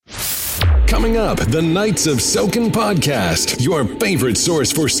Coming up, the Knights of Soken podcast, your favorite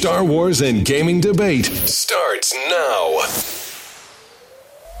source for Star Wars and gaming debate, starts now.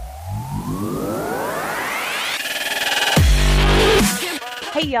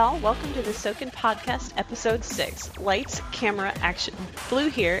 Hey y'all, welcome to the Soken Podcast, Episode 6, Lights, Camera, Action. Blue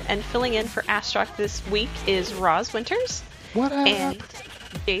here, and filling in for Astrock this week is Roz Winters. What up? And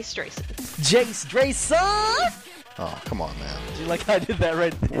Jace Drayson. Jace Drayson! Oh, come on, man. Did you like how I did that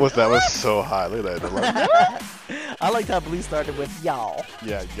right there? That was so high. Look at that. I liked how Blue started with y'all.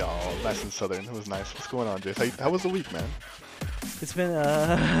 Yeah, y'all. Nice and southern. It was nice. What's going on, Jace? How was the week, man? It's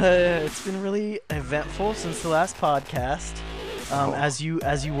been really eventful since the last podcast. As you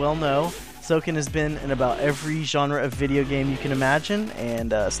well know, Soken has been in about every genre of video game you can imagine,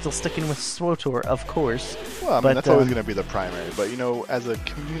 and still sticking with SWTOR, of course. Well, I mean, that's always going to be the primary. But, you know, as a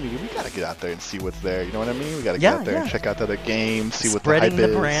community, we got to get out there and see what's there. You know what I mean? We got to get out there and check out the other games, see what the hype is.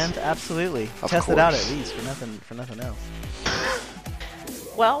 Spreading the brand, absolutely. Test it out at least, for nothing else.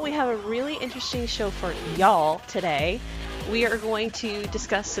 Well, we have a really interesting show for y'all today. We are going to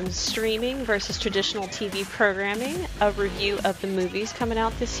discuss some streaming versus traditional TV programming, a review of the movies coming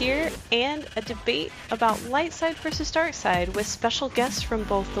out this year, and a debate about light side versus dark side with special guests from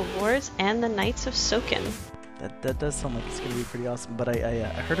both the Wars and the Knights of Soken. That does sound like it's going to be pretty awesome, but I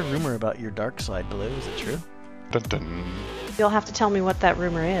heard a rumor about your dark side, Blue. Is it true? Dun, dun. You'll have to tell me what that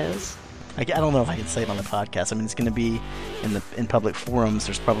rumor is. I don't know if I can say it on the podcast. I mean, it's going to be in public forums.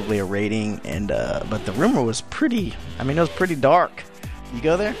 There's probably a rating, and but the rumor was pretty. I mean, it was pretty dark. You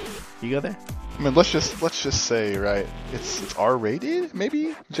go there? I mean, let's just say, right? It's R-rated,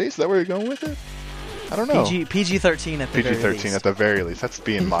 maybe. Jace, is that where you're going with it? I don't know. PG-13 at the very least. PG-13 at the very least. That's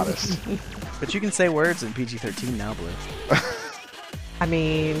being modest. But you can say words in PG-13 now, Blue. I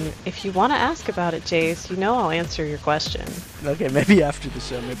mean, if you want to ask about it, Jace, you know I'll answer your question. Okay, maybe after the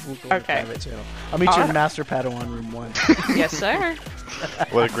show. Maybe we'll go to the private channel. I'll meet you in Master Padawan Room 1. Yes, sir.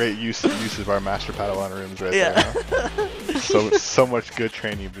 What a great use of our Master Padawan rooms right there. Huh? So much good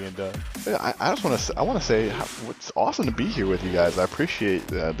training being done. I just want to say it's awesome to be here with you guys. I appreciate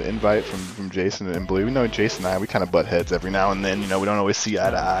the invite from Jason and Blue. We know Jason and I, we kind of butt heads every now and then. You know, we don't always see eye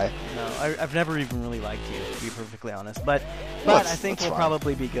to eye. No, I've never even really liked you, to be perfectly honest. But I think we'll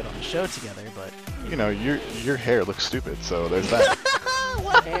probably be good on the show together. But you know, your hair looks stupid, so there's that.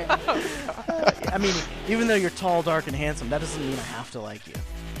 What hair? I mean, even though you're tall, dark, and handsome, that doesn't mean I have to like you.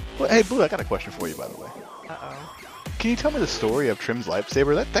 Well, hey, Blue, I got a question for you, by the way. Uh-oh. Can you tell me the story of Trim's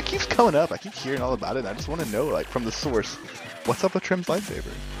lightsaber? That keeps coming up. I keep hearing all about it, and I just want to know, like, from the source, what's up with Trim's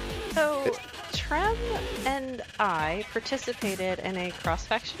lightsaber? So, Trem and I participated in a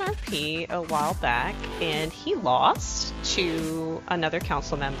cross-faction RP a while back, and he lost to another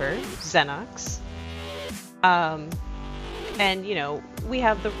council member, Xenox. And, you know, we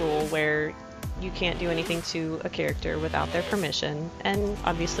have the rule where you can't do anything to a character without their permission, and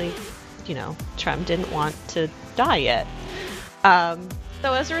obviously, you know, Trem didn't want to die yet.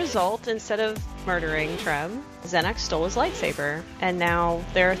 So as a result, instead of murdering Trem, Xenox stole his lightsaber, and now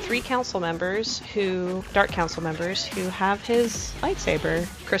there are 3 council members dark council members, who have his lightsaber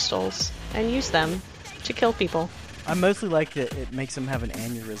crystals and use them to kill people. I mostly like that it makes him have an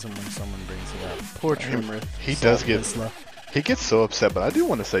aneurysm when someone brings it up. Poor Trimrith. He does get... He gets so upset, but I do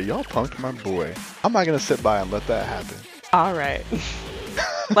want to say, y'all punked my boy. I'm not going to sit by and let that happen. All right.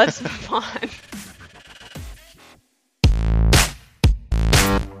 Let's move on.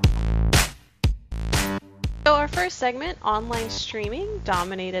 So our first segment, online streaming,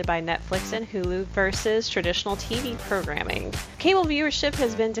 dominated by Netflix and Hulu versus traditional TV programming. Cable viewership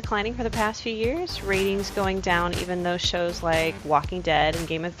has been declining for the past few years, ratings going down even though shows like Walking Dead and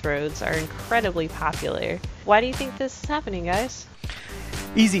Game of Thrones are incredibly popular. Why do you think this is happening, guys?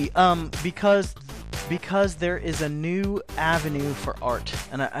 Easy, because there is a new avenue for art,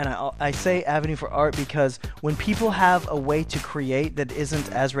 and I say avenue for art because when people have a way to create that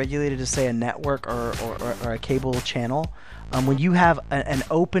isn't as regulated as, say, a network or a cable channel, when you have an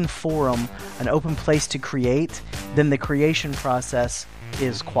open forum, an open place to create, then the creation process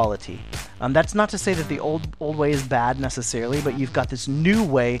is quality. That's not to say that the old way is bad necessarily, but you've got this new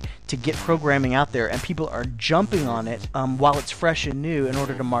way to get programming out there, and people are jumping on it while it's fresh and new in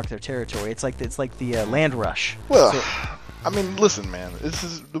order to mark their territory. It's like the land rush. Well, I mean, listen, man. This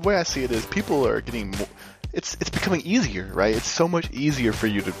is the way I see it is people are getting more. It's becoming easier, right? It's so much easier for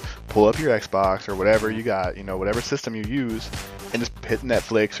you to pull up your Xbox or whatever you got, you know, whatever system you use, and just hit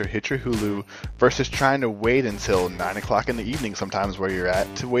Netflix or hit your Hulu versus trying to wait until 9 o'clock in the evening sometimes where you're at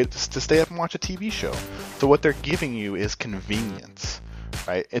to stay up and watch a TV show. So what they're giving you is convenience,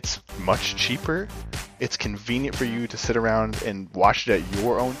 right? It's much cheaper. It's convenient for you to sit around and watch it at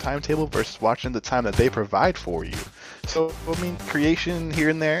your own timetable versus watching the time that they provide for you. So, I mean, creation here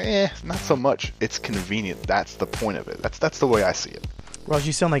and there, not so much. It's convenient. That's the point of it. That's the way I see it. Raj,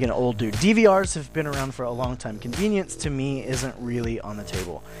 you sound like an old dude. DVRs have been around for a long time. Convenience, to me, isn't really on the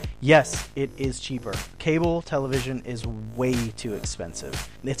table. Yes, it is cheaper. Cable television is way too expensive.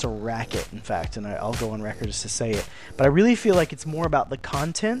 It's a racket, in fact, and I'll go on record as to say it. But I really feel like it's more about the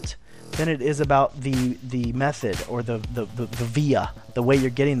content than it is about the method or the via, the way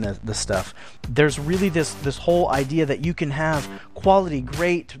you're getting the stuff. There's really this whole idea that you can have quality,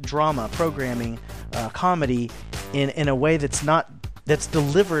 great drama, programming, comedy in a way that's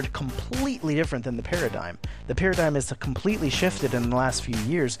delivered completely different than the paradigm. The paradigm is completely shifted in the last few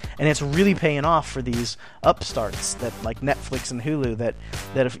years, and it's really paying off for these upstarts that like Netflix and Hulu that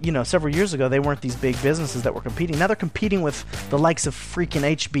if, several years ago they weren't these big businesses that were competing. Now they're competing with the likes of freaking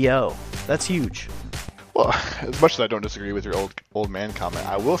HBO. That's huge. Well, as much as I don't disagree with your old man comment,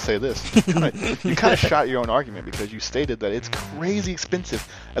 I will say this. You kind of shot your own argument because you stated that it's crazy expensive.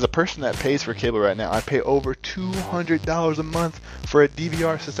 As a person that pays for cable right now, I pay over $200 a month for a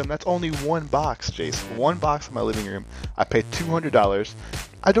DVR system. That's only one box, Jace. One box in my living room. I pay $200.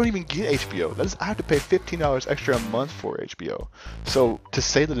 I don't even get HBO. I have to pay $15 extra a month for HBO. So to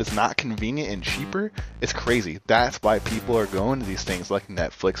say that it's not convenient and cheaper, it's crazy. That's why people are going to these things like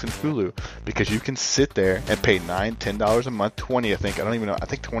Netflix and Hulu, because you can sit there and pay $9, $10 a month, $20 I think. I don't even know. I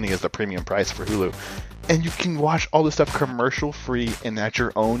think $20 is the premium price for Hulu. And you can watch all this stuff commercial free and at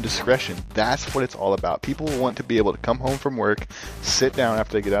your own discretion. That's what it's all about. People want to be able to come home from work, sit down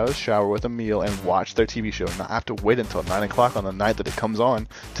after they get out of the shower with a meal and watch their TV show, not have to wait until 9 o'clock on the night that it comes on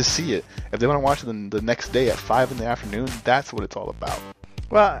to see it. If they want to watch it the next day at 5 in the afternoon, that's what it's all about.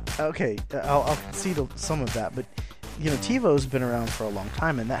 Well, okay, I'll concede some of that, but TiVo's been around for a long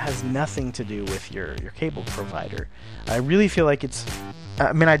time, and that has nothing to do with your cable provider. I really feel like it's...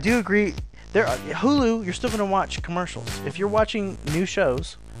 I do agree... Hulu, you're still going to watch commercials. If you're watching new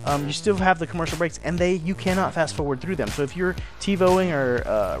shows, you still have the commercial breaks, and you cannot fast forward through them. So if you're TiVoing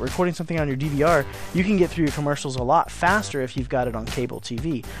or recording something on your DVR, you can get through your commercials a lot faster if you've got it on cable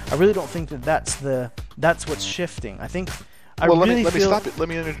TV. I really don't think that's what's shifting. I think... Let me stop it. Let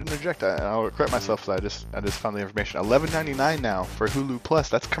me interject. I'll correct myself because I just found the information. $11.99 now for Hulu Plus.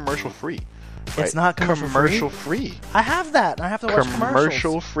 That's commercial free. Right? It's not commercial free. I have that. I have to watch commercials.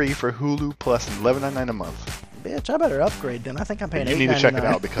 Commercial free for Hulu Plus and $11.99 a month. Bitch, I better upgrade then. I think I'm paying $8.99. You need to check it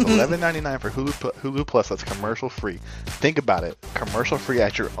out because $11.99 for Hulu Plus, that's commercial free. Think about it. Commercial free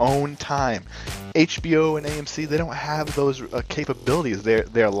at your own time. HBO and AMC, they don't have those capabilities.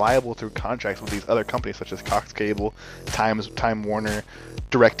 They're liable through contracts with these other companies such as Cox Cable, Time Warner,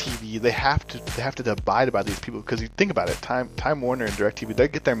 DirecTV. They have to abide by these people because you think about it. Time Warner and DirecTV, they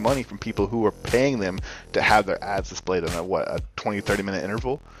get their money from people who are paying them to have their ads displayed in a 20-30 minute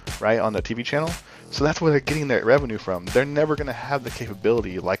interval, right, on the TV channel. So that's where they're getting their revenue from. They're never going to have the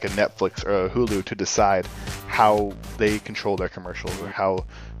capability like a Netflix or a Hulu to decide how they control their commercials or how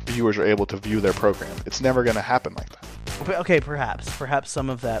viewers are able to view their program. It's never going to happen like that. Okay, perhaps some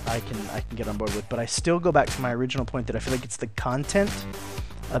of that I can get on board with, but I still go back to my original point that I feel like it's the content,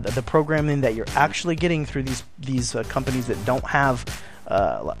 the programming that you're actually getting through these companies that don't have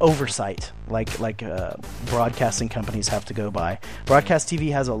oversight like broadcasting companies have to go by. Broadcast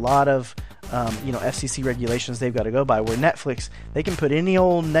TV has a lot of FCC regulations they've got to go by, where Netflix, they can put any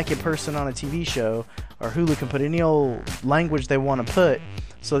old naked person on a TV show, or Hulu can put any old language they want to put,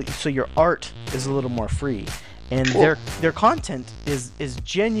 so your art is a little more free, and cool. their content is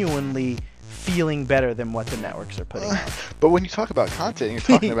genuinely feeling better than what the networks are putting out. But when you talk about content, you're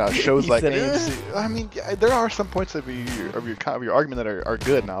talking about shows like AMC. I mean, there are some points of your argument that are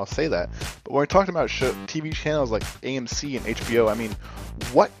good, and I'll say that. But when we're talking about TV channels like AMC and HBO, I mean,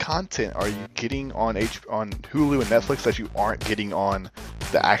 what content are you getting on Hulu and Netflix that you aren't getting on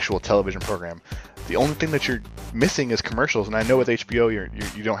the actual television program? The only thing that you're missing is commercials, and I know with HBO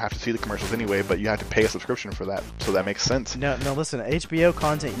you don't have to see the commercials anyway, but you have to pay a subscription for that, so that makes sense. No, listen, HBO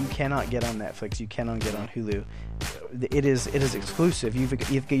content you cannot get on Netflix, you cannot get on Hulu. It is exclusive.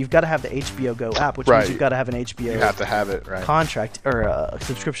 You've got to have the HBO Go app, which means you've got to have an HBO. You have to have it, right? Contract or a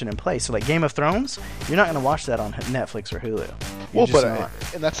subscription in place. So like Game of Thrones, you're not going to watch that on Netflix or Hulu.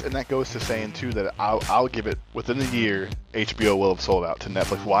 And that goes to saying too that I'll give it within a year HBO will have sold out to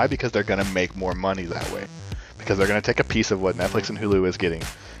Netflix. Why? Because they're going to make more money that way. because they're going to take a piece of what Netflix and Hulu is getting.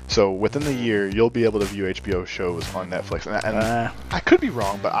 So within the year, you'll be able to view HBO shows on Netflix, and I could be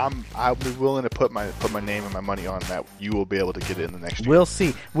wrong, but I'll be willing to put my name and my money on that. You will be able to get it in the next year.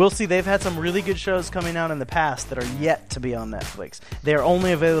 We'll see. They've had some really good shows coming out in the past that are yet to be on Netflix. They're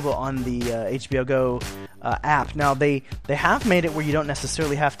only available on the HBO Go app. Now they have made it where you don't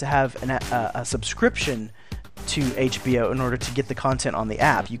necessarily have to have a subscription to HBO in order to get the content on the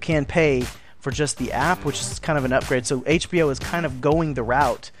app. You can pay for just the app, which is kind of an upgrade. So HBO is kind of going the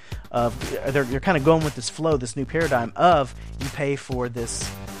route of they're kind of going with this flow, this new paradigm of you pay for this,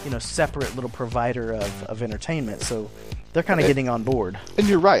 separate little provider of entertainment. So they're kind of getting on board. And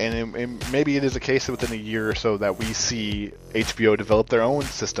you're right, and maybe it is a case within a year or so that we see HBO develop their own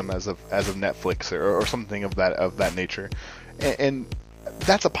system as of Netflix or something of that nature, and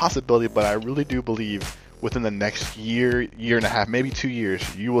that's a possibility. But I really do believe within the next year and a half, maybe 2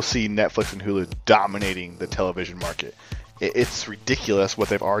 years, you will see Netflix and Hulu dominating the television market. It's ridiculous what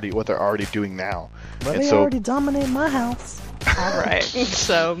they're already doing now. But they already dominate my house. All right.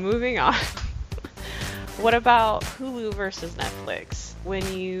 So moving on. What about Hulu versus Netflix?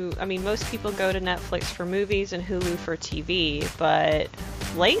 Most people go to Netflix for movies and Hulu for TV, but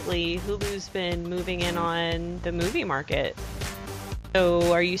lately Hulu's been moving in on the movie market.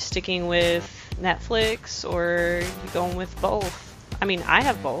 So are you sticking with Netflix or are you going with both? I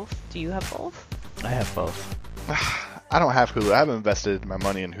have both. Do you have both? I have both. I don't have Hulu. I haven't invested my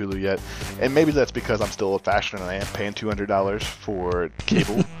money in Hulu yet, and maybe that's because I'm still old-fashioned and I am paying $200 for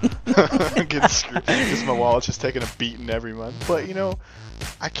cable. Because my wallet's just taking a beating every month. But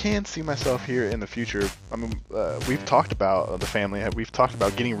I can see myself here in the future. We've talked about the family. We've talked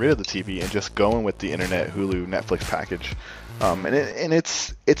about getting rid of the TV and just going with the internet Hulu Netflix package. And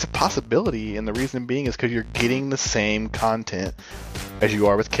it's a possibility, and the reason being is because you're getting the same content as you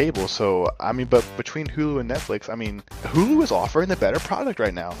are with cable. So but between Hulu and Netflix, Hulu is offering the better product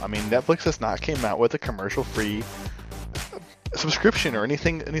right now. Netflix has not came out with a commercial-free subscription or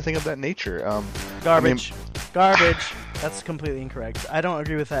anything of that nature. Garbage. That's completely incorrect. I don't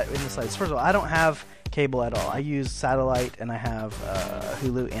agree with that in the slightest. First of all, I don't have cable at all. I use satellite, and I have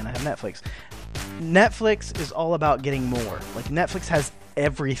Hulu, and I have Netflix. Netflix is all about getting more. Like, Netflix has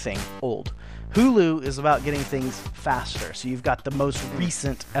everything old. Hulu is about getting things faster. So you've got the most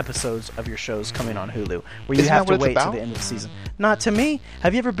recent episodes of your shows coming on Hulu, where you have to wait till the end of the season. Not to me.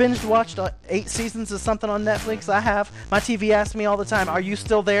 Have you ever binge watched 8 seasons of something on Netflix? I have. My TV asks me all the time, "Are you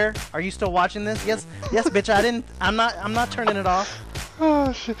still there? Are you still watching this?" Yes, bitch. I'm not turning it off.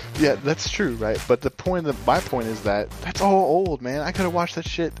 Oh shit. Yeah, that's true, right? But my point is that that's all old, man. I could have watched that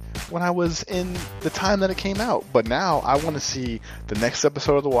shit when I was in the time that it came out. But now I want to see the next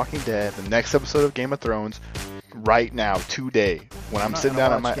episode of The Walking Dead, the next episode of Game of Thrones, right now, today. When I'm sitting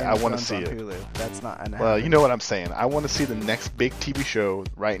down, I want to see it. Hulu. That's not. Well, you know what I'm saying. I want to see the next big TV show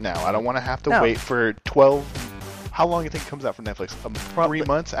right now. I don't want to have to wait for 12. How long do you think it comes out for Netflix? 3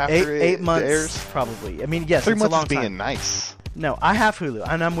 months after eight months, it airs? Probably. Yes, 3 it's months a long is being time. nice. No, I have Hulu,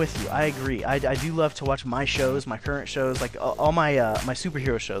 and I'm with you. I agree. I do love to watch my shows, my current shows, like all my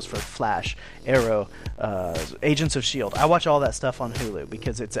superhero shows for Flash, Arrow, Agents of S.H.I.E.L.D. I watch all that stuff on Hulu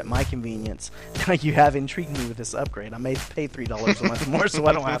because it's at my convenience. You have intrigued me with this upgrade. I may pay $3 a month more so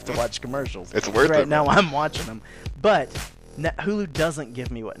I don't have to watch commercials. It's worth it. Right now I'm watching them. But Hulu doesn't give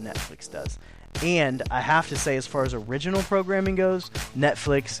me what Netflix does. And I have to say, as far as original programming goes,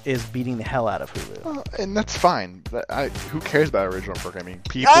 Netflix is beating the hell out of Hulu. And that's fine. Who cares about original programming?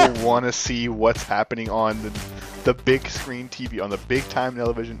 People want to see what's happening on the big screen TV, on the big time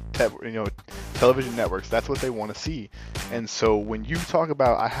television networks. That's what they want to see. And so when you talk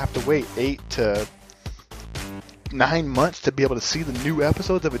about I have to wait 8 to 9 months to be able to see the new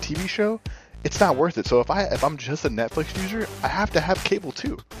episodes of a TV show, it's not worth it. So if I'm just a Netflix user, I have to have cable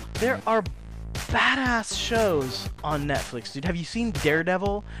too. There are badass shows on Netflix, dude. Have you seen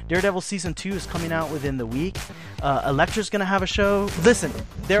Daredevil? Daredevil season 2 is coming out within the week. Elektra's gonna have a show. Listen,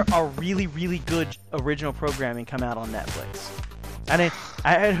 there are really, really good original programming come out on Netflix. And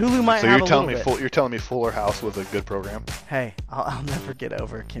Hulu might have a little bit. You're telling me Fuller House was a good program? Hey, I'll never get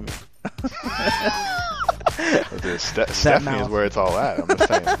over Kimmy. Stephanie is where it's all at. I'm just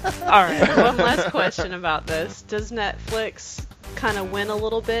saying. All right, one last question about this. Does Netflix kind of win a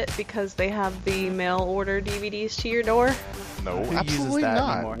little bit because they have the mail order DVDs to your door? No, Who absolutely uses that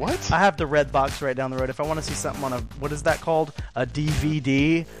not. Anymore? What? I have the red box right down the road. If I want to see something on what is that called? A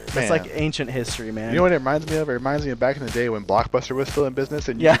DVD? That's like ancient history, man. You know what it reminds me of? It reminds me of back in the day when Blockbuster was still in business,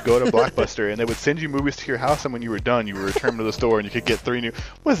 and you could go to Blockbuster, and they would send you movies to your house, and when you were done, you would return to the store, and you could get 3 new...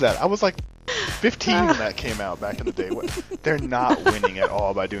 What is that? I was like 15 when that came out back in the day. They're not winning at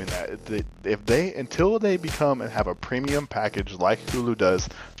all by doing that. Until they become and have a premium package like Hulu does,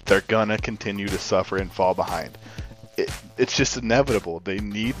 they're gonna continue to suffer and fall behind. It's just inevitable. They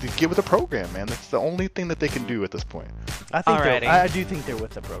need to get with the program, man. That's the only thing that they can do at this point. I do think they're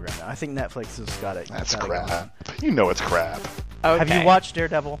with the program now. I think Netflix has got it. That's crap. You know it's crap. Okay. Have you watched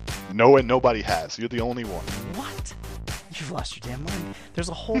Daredevil? No, and nobody has. You're the only one. What? You've lost your damn mind. There's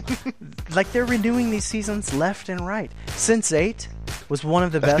a whole... like, they're renewing these seasons left and right. Sense8 was one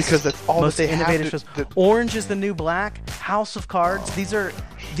of the best, because that's all most that they innovative have shows. Orange is the New Black, House of Cards. These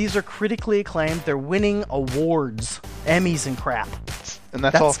are critically acclaimed. They're winning awards, Emmys and crap. And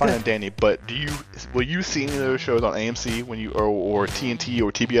that's all fine and dandy, but will you see any of those shows on AMC when you or TNT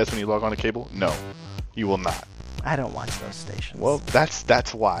or TBS when you log on to cable? No, you will not. I don't watch those stations. Well,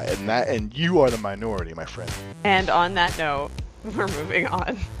 that's why, and you are the minority, my friend. And on that note, we're moving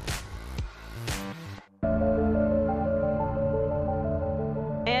on.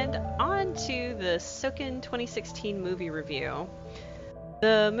 And on to the Soken 2016 movie review.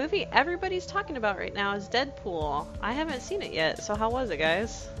 The movie everybody's talking about right now is Deadpool. I haven't seen it yet, so how was it,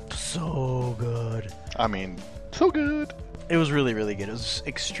 guys? So good. I mean, so good. It was really, really good. It was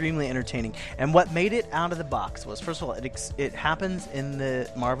extremely entertaining. And what made it out of the box was, first of all, it happens in the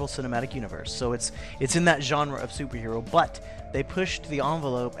Marvel Cinematic Universe. So it's in that genre of superhero, but they pushed the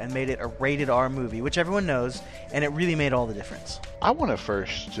envelope and made it a rated R movie, which everyone knows, and it really made all the difference. I want to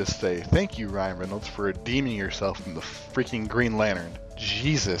first just say thank you, Ryan Reynolds, for redeeming yourself from the freaking Green Lantern.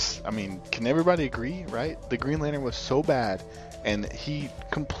 Jesus. I mean, can everybody agree, right? The Green Lantern was so bad, and he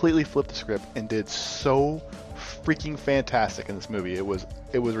completely flipped the script and did so freaking fantastic in this movie. It was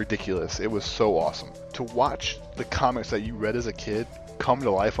ridiculous. It was so awesome. To watch the comics that you read as a kid come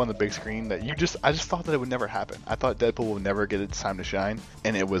to life on the big screen, that I just thought that it would never happen. I thought Deadpool would never get its time to shine,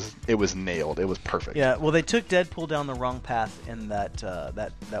 and it was nailed. It was perfect. Yeah, well, they took Deadpool down the wrong path in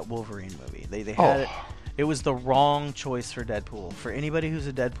that Wolverine movie. They had it. It was the wrong choice for Deadpool. For anybody who's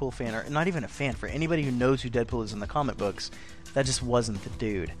a Deadpool fan, or not even a fan, for anybody who knows who Deadpool is in the comic books, that just wasn't the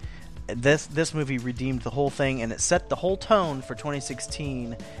dude. This movie redeemed the whole thing, and it set the whole tone for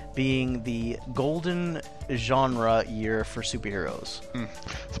 2016 being the golden genre year for superheroes.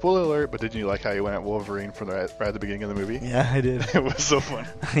 Spoiler alert, but didn't you like how you went at Wolverine from right at the beginning of the movie? Yeah, I did. It was so fun.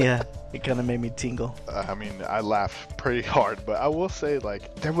 Yeah, it kind of made me tingle. I mean, I laughed pretty hard, but I will say,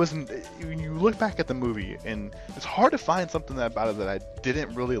 like, there wasn't... When you look back at the movie, and it's hard to find something about it that I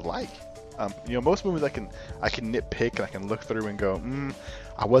didn't really like. Most movies I can nitpick and I can look through and go,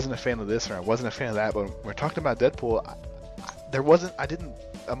 I wasn't a fan of this or I wasn't a fan of that. But when we're talking about Deadpool, I didn't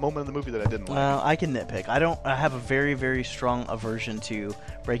a moment in the movie that I didn't like. Well, I can nitpick. I have a very, very strong aversion to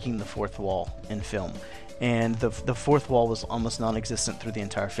breaking the fourth wall in film. And the fourth wall was almost non-existent through the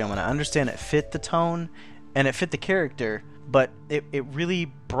entire film. And I understand it fit the tone and it fit the character, but it really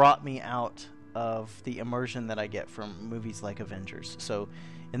brought me out of the immersion that I get from movies like Avengers. So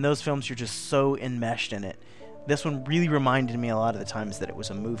in those films, you're just so enmeshed in it. This one really reminded me a lot of the times that it was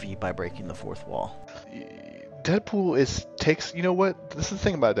a movie by breaking the fourth wall. Deadpool takes, you know what? This is the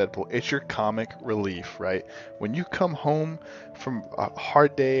thing about Deadpool. It's your comic relief, right? When you come home from a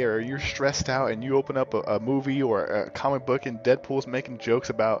hard day or you're stressed out and you open up a movie or a comic book and Deadpool's making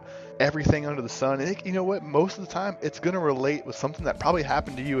jokes about everything under the sun, and you know what? Most of the time, it's going to relate with something that probably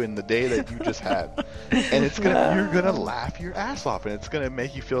happened to you in the day that you just had. And you're going to laugh your ass off, and it's going to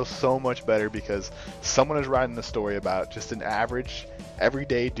make you feel so much better because someone is writing a story about just an average,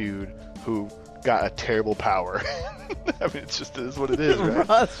 everyday dude who got a terrible power. I mean, it is what it is, right?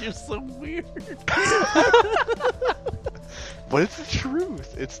 Ross, you're so weird. But it's the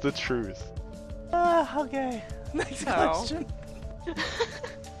truth. It's the truth. Okay. Next question.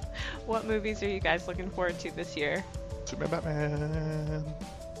 What movies are you guys looking forward to this year? Superman,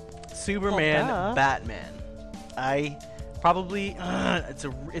 Batman. I probably it's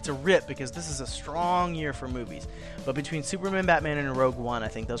a rip because this is a strong year for movies. But between Superman, Batman, and Rogue One, I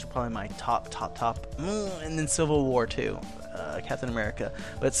think those are probably my top. And then Civil War too, Captain America.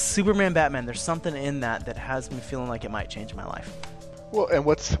 But Superman, Batman, there's something in that has me feeling like it might change my life. Well, and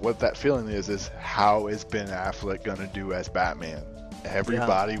what that feeling is how is Ben Affleck gonna do as Batman?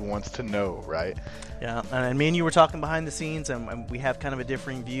 Everybody wants to know, right? Yeah, and me and you were talking behind the scenes, and we have kind of a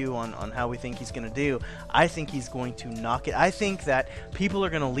differing view on how we think he's going to do. I think he's going to knock it. I think that people are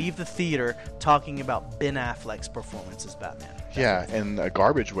going to leave the theater talking about Ben Affleck's performance as Batman. Yeah, in a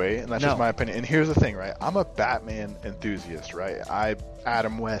garbage way, and that's just my opinion. And here's the thing, right? I'm a Batman enthusiast, right?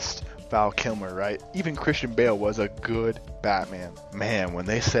 Adam West, Val Kilmer, right? Even Christian Bale was a good Batman. Man, when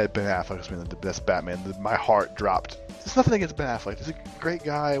they said Ben Affleck was going to be the best Batman, my heart dropped. There's nothing against Ben Affleck. He's a great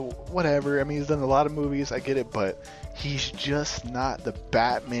guy, whatever. I mean, he's done a lot of movies. I get it, but he's just not the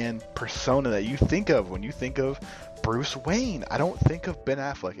Batman persona that you think of when you think of Bruce Wayne. I don't think of Ben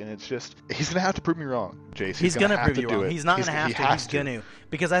Affleck, and it's just, he's going to have to prove me wrong, Jace. He's going to prove you wrong. it. He's not going to have to. He's to. going to.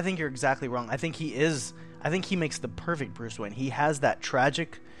 Because I think you're exactly wrong. I think he makes the perfect Bruce Wayne. He has that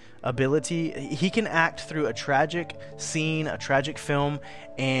tragic ability. He can act through a tragic scene, a tragic film,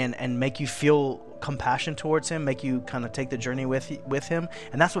 and make you feel compassion towards him, make you kind of take the journey with him.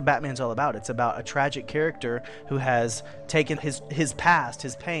 And that's what Batman's all about. It's about a tragic character who has taken his past,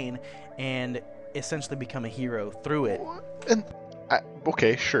 his pain, and essentially become a hero through it. And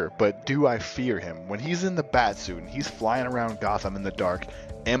okay, sure, but do I fear him? When he's in the Batsuit and he's flying around Gotham in the dark,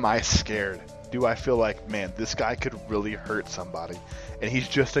 am I scared? Do I feel like, man, this guy could really hurt somebody? And he's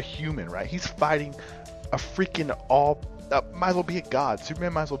just a human, right? He's fighting a freaking might as well be a god.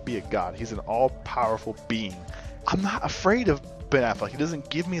 Superman might as well be a god. He's an all-powerful being. I'm not afraid of Ben Affleck. He doesn't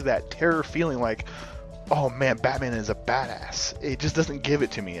give me that terror feeling like, oh man, Batman is a badass. It just doesn't give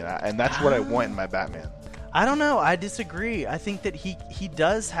it to me, and that's what I want in my Batman. I don't know. I disagree. I think that he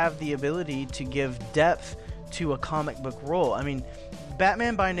does have the ability to give depth to a comic book role. I mean,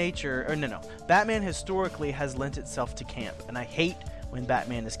 Batman by nature, Batman historically has lent itself to camp, and I hate when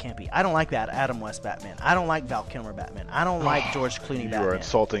Batman is campy. I don't like that Adam West Batman. I don't like Val Kilmer Batman. I don't like George Clooney Batman. You are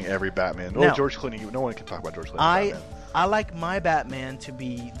insulting every Batman. No. George Clooney. No one can talk about George Clooney Batman. I like my Batman to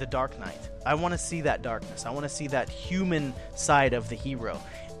be the Dark Knight. I want to see that darkness. I want to see that human side of the hero.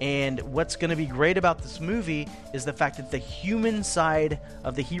 And what's going to be great about this movie is the fact that the human side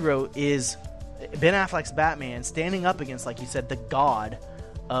of the hero is Ben Affleck's Batman standing up against, like you said, the god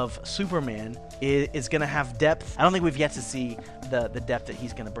of Superman is going to have depth. I don't think we've yet to see the depth that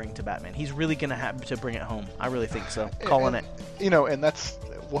he's going to bring to Batman. He's really going to have to bring it home. I really think so. Calling it. And that's,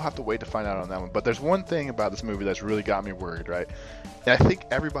 we'll have to wait to find out on that one. But there's one thing about this movie that's really got me worried, right? And I think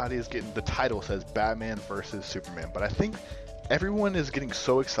everybody is getting, the title says Batman versus Superman, but I think everyone is getting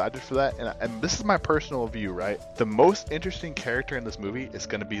so excited for that, and this is my personal view, right? The most interesting character in this movie is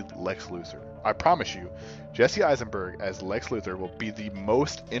going to be Lex Luthor. I promise you, Jesse Eisenberg as Lex Luthor will be the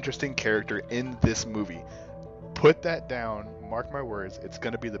most interesting character in this movie. Put that down, mark my words, it's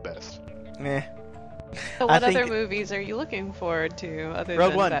going to be the best. So what other movies are you looking forward to other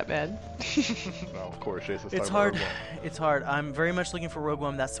Rogue than One. Batman? No, of course, Jason. It's hard. It's hard. I'm very much looking for Rogue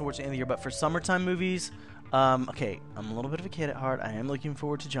One. That's towards the end of the year. But for summertime movies, okay, I'm a little bit of a kid at heart. I am looking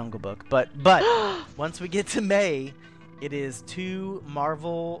forward to Jungle Book. But once we get to May, it is 2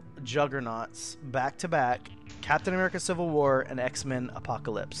 Marvel juggernauts back to back: Captain America: Civil War and X-Men: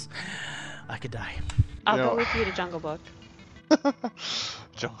 Apocalypse. I could die. I'll go with you to Jungle Book.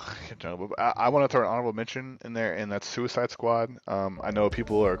 I want to throw an honorable mention in there, and that's Suicide Squad. I know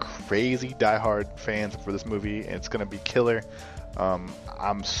people are crazy diehard fans for this movie, and it's going to be killer.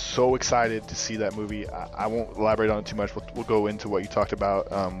 I'm so excited to see that movie. I won't elaborate on it too much. We'll go into what you talked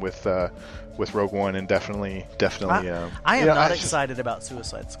about with Rogue One, and definitely. I am not excited about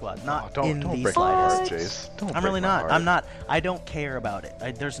Suicide Squad. Not don't in the break my heart, slightest. Jace. I'm really not. I'm not. I don't care about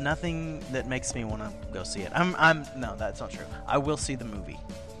it. There's nothing that makes me want to go see it. No, that's not true. I will see the movie,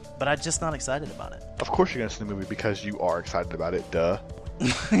 but I'm just not excited about it. Of course you're going to see the movie because you are excited about it. Duh.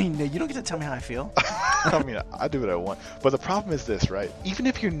 No, you don't get to tell me how I feel. I mean, I do what I want. But the problem is this, right? Even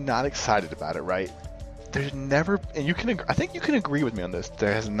if you're not excited about it, right? There's never, and I think you can agree with me on this.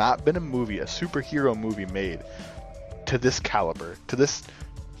 There has not been a superhero movie made to this caliber, to this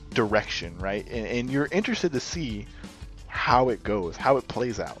direction, right? And you're interested to see how it goes, how it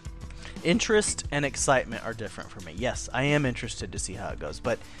plays out. Interest and excitement are different for me. Yes, I am interested to see how it goes.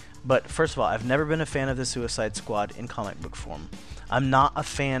 But first of all, I've never been a fan of the Suicide Squad in comic book form. I'm not a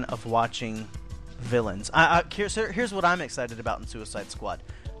fan of watching villains. Here's what I'm excited about in Suicide Squad.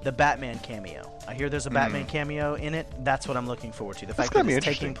 The Batman cameo. I hear there's a Batman cameo in it. That's what I'm looking forward to. The fact that it's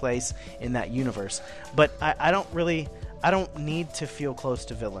taking place in that universe. But I don't need to feel close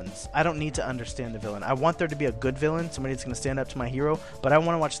to villains. I don't need to understand the villain. I want there to be a good villain, somebody that's going to stand up to my hero, but I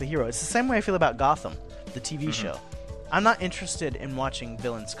want to watch the hero. It's the same way I feel about Gotham, the TV show. I'm not interested in watching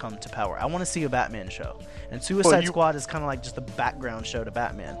villains come to power. I want to see a Batman show. And Suicide Squad is kind of like just a background show to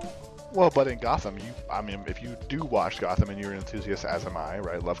Batman. Well, but in Gotham, if you do watch Gotham and you're an enthusiast, as am I,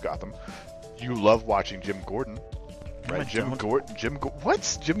 right? Love Gotham. You love watching Jim Gordon, right? Jim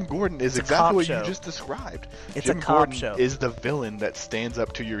Gordon is exactly what you just described. It's Jim a cop Gordon show. Is the villain that stands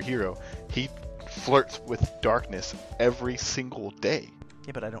up to your hero. He flirts with darkness every single day.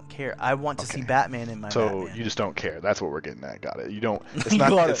 Yeah, but I don't care. I want to see Okay. Batman in my So Batman. you just don't care. That's what we're getting at. Got it. You don't. It's You not.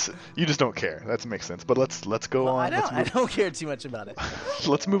 got It's, you just don't care. That makes sense. But let's go Well, on. I don't care too much about it.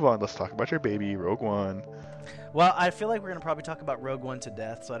 Let's move on. Let's talk about your baby, Rogue One. Well, I feel like we're going to probably talk about Rogue One to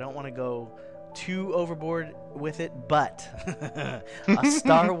death, so I don't want to go too overboard with it, but a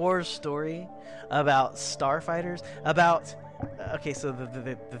Star Wars story about starfighters, about... Okay, so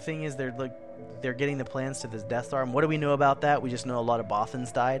the thing is they're getting the plans to this Death Star, and what do we know about that? We just know a lot of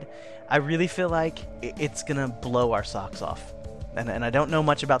Bothans died. I really feel like it's going to blow our socks off. And I don't know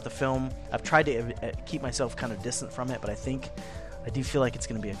much about the film. I've tried to keep myself kind of distant from it, but I do feel like it's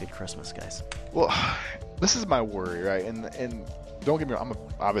going to be a good Christmas, guys. Well, this is my worry, right? And don't get me wrong.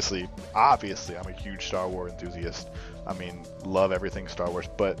 Obviously, I'm a huge Star Wars enthusiast. I mean, love everything Star Wars.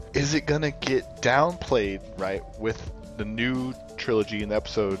 But is it gonna get downplayed, right, with the new trilogy and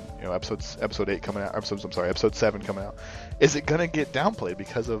episode 8 coming out? Episode 7 coming out. Is it gonna get downplayed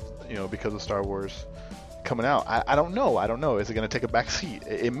because of Star Wars coming out? I don't know. Is it gonna take a back seat?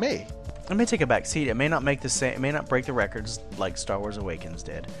 It may. It may take a back seat. It may not make the same. It may not break the records like Star Wars Awakens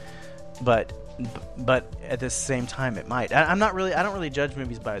did, but at the same time, it might. I don't really judge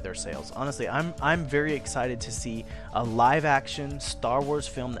movies by their sales. Honestly, I'm very excited to see a live-action Star Wars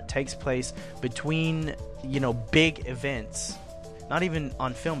film that takes place between big events, not even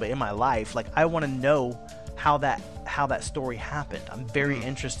on film, but in my life. Like, I want to know how that story happened. I'm very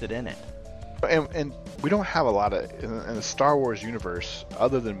interested in it. And we don't have a lot of in the Star Wars universe,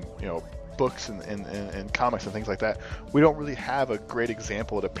 other than books and comics and things like that. We don't really have a great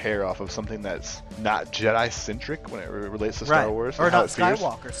example to pair off of something that's not Jedi centric when it relates to Star Wars, or how not it feels.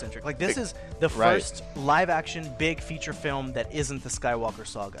 Skywalker centric. Like, this is the first live action big feature film that isn't the Skywalker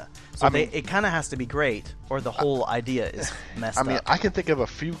saga. So it kind of has to be great, or the whole idea is messed up. I mean, I can think of a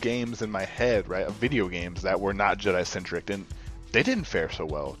few games in my head, right, of video games that were not Jedi centric, and they didn't fare so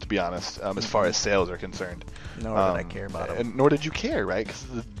well, to be honest, as far as sales are concerned. Nor did I care about them. And nor did you care, right? Because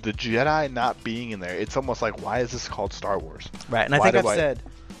the Jedi not being in there, it's almost like, why is this called Star Wars? Right, and I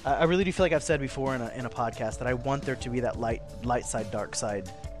really do feel like I've said before in a podcast that I want there to be that light side, dark side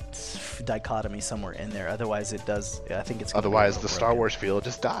dichotomy somewhere in there. Otherwise, it does. I think it's. Otherwise, the Star Wars feel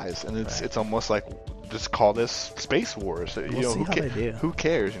just dies, and it's almost like, just call this Space Wars. We'll see how they do. Who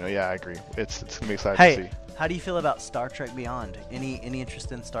cares? Yeah, I agree. It's gonna be exciting to see. How do you feel about Star Trek Beyond? Any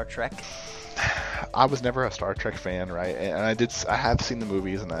interest in Star Trek? I was never a Star Trek fan, right? And I have seen the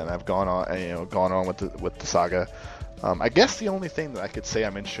movies, and I've gone on with the saga. I guess the only thing that I could say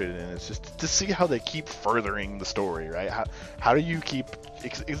I'm interested in is just to see how they keep furthering the story, right? How do you keep?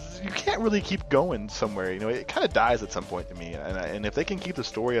 You can't really keep going somewhere. It kind of dies at some point to me. And if they can keep the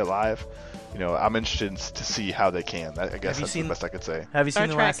story alive, I'm interested to see how they can. I guess that's the best I could say. Have you Star seen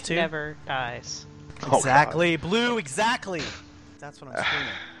the Trek last two? never dies. Exactly, Blue. Exactly. That's what I'm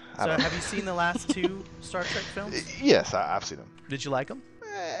screaming. So, have you seen the last two Star Trek films? Yes, I've seen them. Did you like them?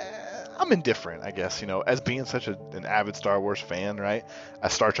 I'm indifferent, I guess. As being such an avid Star Wars fan, right?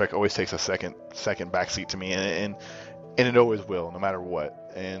 Star Trek always takes a second backseat to me, and it always will, no matter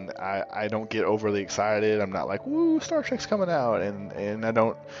what. And I don't get overly excited. I'm not like, woo, Star Trek's coming out, and I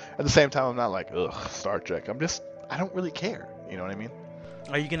don't. At the same time, I'm not like, ugh, Star Trek. I don't really care. You know what I mean?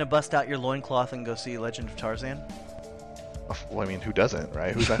 Are you gonna bust out your loincloth and go see Legend of Tarzan? Well, I mean, who doesn't,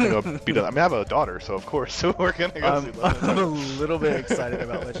 right? Who's not going to beat up? I mean, I have a daughter, so of course we're going to go see Legend. I'm a little bit excited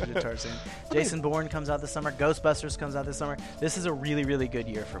about Legend of Tarzan. Jason Bourne comes out this summer. Ghostbusters comes out this summer. This is a really, really good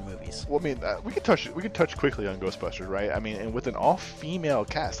year for movies. Well, I mean, we could touch quickly on Ghostbusters, right? I mean, and with an all-female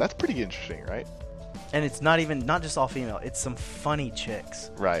cast, that's pretty interesting, right? And it's not just all female. It's some funny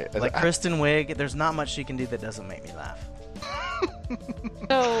chicks, right? Like Kristen Wiig. There's not much she can do that doesn't make me laugh.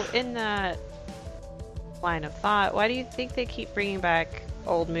 So, in that line of thought, why do you think they keep bringing back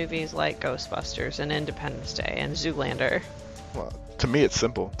old movies like Ghostbusters and Independence Day and Zoolander? Well, to me, it's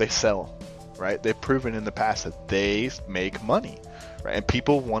simple. They sell, right? They've proven in the past that they make money, right? And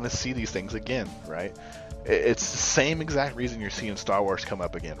people want to see these things again, right? It's the same exact reason you're seeing Star Wars come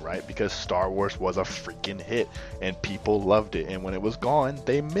up again, right? Because Star Wars was a freaking hit and people loved it. And when it was gone,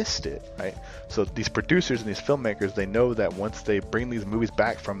 they missed it, right? So these producers and these filmmakers, they know that once they bring these movies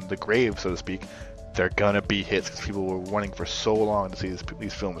back from the grave, so to speak, they're going to be hits because people were wanting for so long to see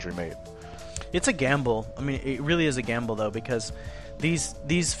these films remade. It's a gamble. I mean, it really is a gamble, though, because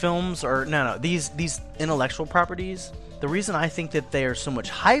these films are... These intellectual properties... The reason I think that there's so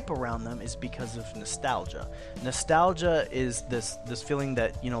much hype around them is because of nostalgia. Nostalgia is this feeling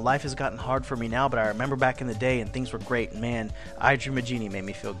that, life has gotten hard for me now, but I remember back in the day and things were great. And man, I Dream of Jeannie made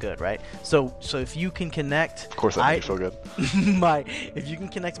me feel good, right? So if you can connect... Of course that made me feel good. If you can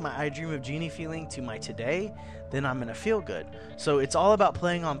connect my I Dream of Jeannie feeling to my today, then I'm going to feel good. So it's all about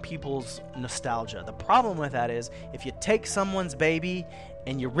playing on people's nostalgia. The problem with that is if you take someone's baby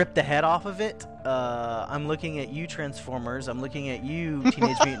and you rip the head off of it, I'm looking at you, Transformers, I'm looking at you,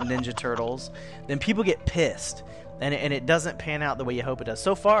 Teenage Mutant Ninja Turtles, then people get pissed. And it doesn't pan out the way you hope it does.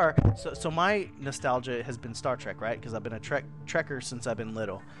 So far, so my nostalgia has been Star Trek, right? Because I've been a Trekker since I've been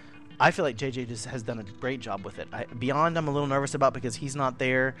little. I feel like JJ just has done a great job with it. Beyond, I'm a little nervous about because he's not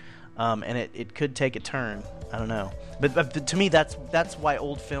there, and it could take a turn. I don't know. But to me, that's why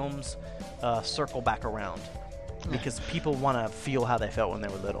old films circle back around. Because people want to feel how they felt when they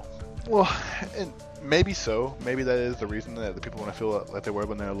were little. Well, and maybe so. Maybe that is the reason that the people want to feel like they were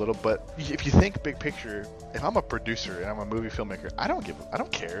when they were little. But if you think big picture, if I'm a producer and I'm a movie filmmaker, I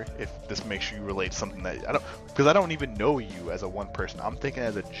don't care if this makes you relate to something that because I don't even know you as a one person. I'm thinking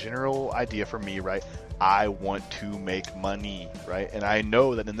as a general idea for me, right? I want to make money, right? And I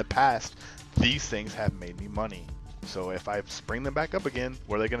know that in the past, these things have made me money. So if I spring them back up again,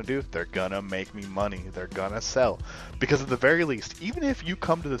 what are they going to do? They're going to make me money. They're going to sell. Because at the very least, even if you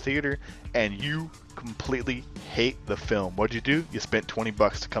come to the theater and you completely hate the film, what'd you do? You spent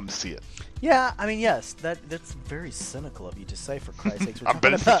 $20 to come see it. Yeah, I mean, yes, that's very cynical of you to say, for Christ's sakes.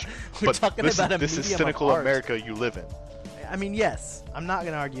 We're talking about this is cynical America you live in. I mean, yes, I'm not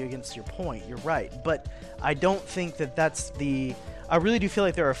going to argue against your point. You're right. But I don't think that's the... I really do feel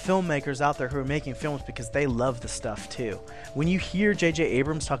like there are filmmakers out there who are making films because they love the stuff too. When you hear J.J.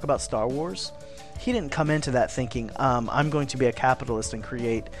 Abrams talk about Star Wars, he didn't come into that thinking, I'm going to be a capitalist and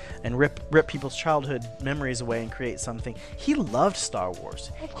create and rip people's childhood memories away and create something. He loved Star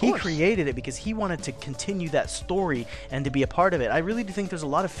Wars. He created it because he wanted to continue that story and to be a part of it. I really do think there's a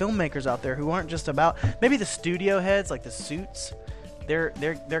lot of filmmakers out there who aren't just about maybe the studio heads like the Suits. They're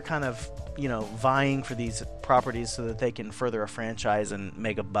kind of, vying for these properties so that they can further a franchise and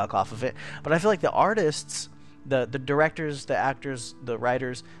make a buck off of it. But I feel like the artists, the directors, the actors, the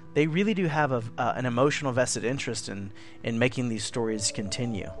writers, they really do have an emotional vested interest in making these stories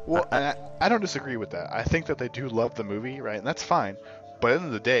continue. Well, I don't disagree with that. I think that they do love the movie, right? And that's fine. But at the end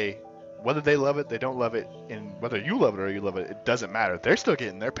of the day, whether they love it, they don't love it, and whether you love it or you love it, it doesn't matter. They're still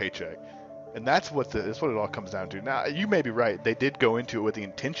getting their paycheck. And that's what it all comes down to. Now, you may be right. They did go into it with the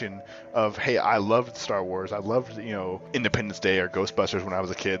intention of, hey, I loved Star Wars. I loved, Independence Day or Ghostbusters when I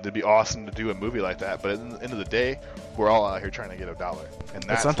was a kid. It'd be awesome to do a movie like that. But at the end of the day, we're all out here trying to get $1. And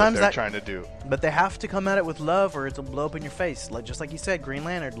that's what they're trying to do. But they have to come at it with love or it'll blow up in your face. Just like you said, Green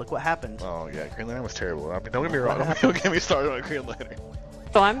Lantern, look what happened. Oh, yeah, Green Lantern was terrible. I mean, don't get me wrong. Don't get me started on Green Lantern.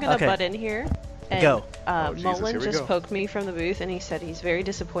 So I'm going to butt in here. And, Go. Mullen just poked me from the booth, and he said he's very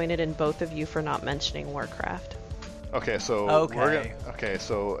disappointed in both of you for not mentioning Warcraft. Okay, so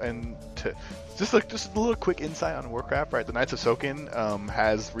just a little quick insight on Warcraft, right? The Knights of Soken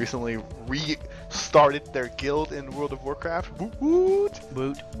has recently restarted their guild in World of Warcraft. Woot woot,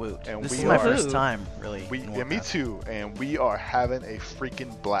 woot woot. And this is my first time, really. Yeah, me too. And we are having a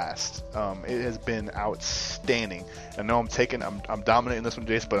freaking blast. It has been outstanding. I know I'm dominating this one,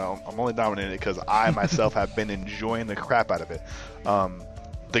 Jace, but I'm only dominating it because I myself have been enjoying the crap out of it.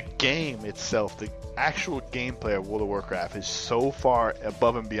 The game itself, the actual gameplay of World of Warcraft is so far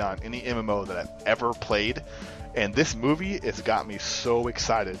above and beyond any MMO that I've ever played. And this movie has got me so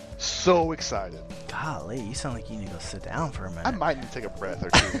excited. So excited. Golly, you sound like you need to go sit down for a minute. I might need to take a breath or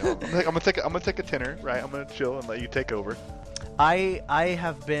two. I'm gonna take a tenor, right? I'm gonna chill and let you take over. I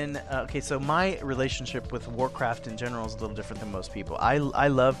have been so my relationship with Warcraft in general is a little different than most people. I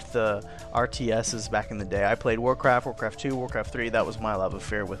loved the RTSs back in the day. I played Warcraft, Warcraft 2, Warcraft 3. That was my love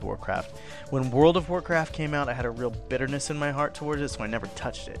affair with Warcraft. When World of Warcraft came out, I had a real bitterness in my heart towards it, so I never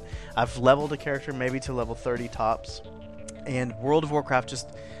touched it. I've leveled a character maybe to level 30 tops, and World of Warcraft just...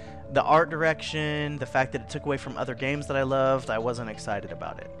 the art direction, the fact that it took away from other games that I loved, I wasn't excited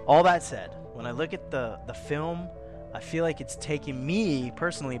about it. All that said, when I look at the film, I feel like it's taking me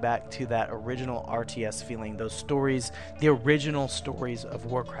personally back to that original RTS feeling, those stories, the original stories of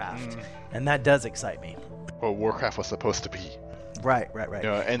Warcraft. And that does excite me. Well, Warcraft was supposed to be. Right.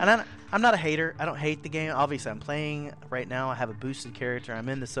 And I'm not a hater. I don't hate the game. Obviously, I'm playing right now. I have a boosted character. I'm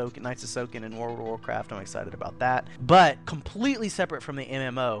in the Knights of Soken in World of Warcraft. I'm excited about that. But completely separate from the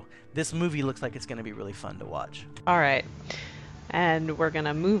MMO, this movie looks like it's going to be really fun to watch. All right. And we're going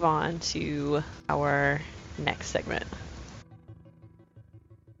to move on to our next segment.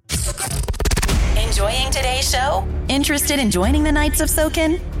 Enjoying today's show? Interested in joining the Knights of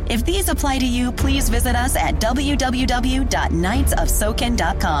Soken? If these apply to you, please visit us at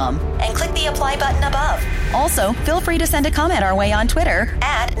www.knightsofsoken.com and click the apply button above. Also, feel free to send a comment our way on Twitter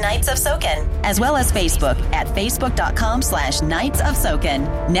at Knights of Soken, as well as Facebook at facebook.com/Knights of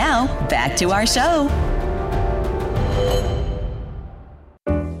Soken. Now, back to our show.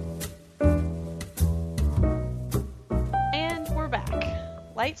 And we're back.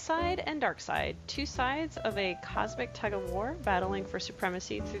 Light side and dark side, two sides of a cosmic tug-of-war battling for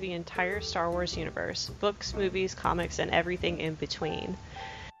supremacy through the entire Star Wars universe, books, movies, comics, and everything in between.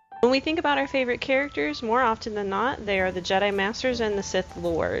 When we think about our favorite characters, more often than not, they are the Jedi Masters and the Sith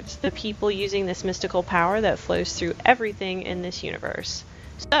Lords, the people using this mystical power that flows through everything in this universe.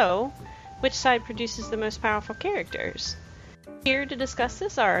 So, which side produces the most powerful characters? Here to discuss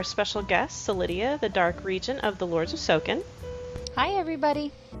this are our special guest, Solidia, the Dark Regent of the Lords of Soken. Hi,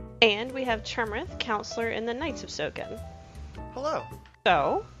 everybody. And we have Tremrith, Counselor in the Knights of Soken. Hello.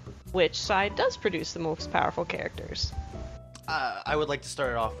 So, which side does produce the most powerful characters? I would like to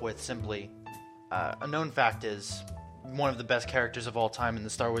start it off with simply, a known fact is one of the best characters of all time in the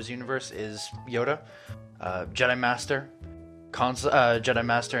Star Wars universe is Yoda, Jedi Master, Jedi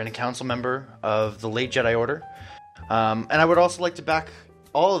Master and a council member of the late Jedi Order. And I would also like to back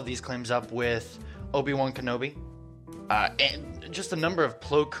all of these claims up with Obi-Wan Kenobi, and just a number of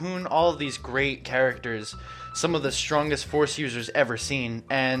Plo Koon, all of these great characters, some of the strongest Force users ever seen,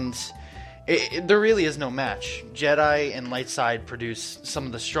 and there really is no match. Jedi and light side produce some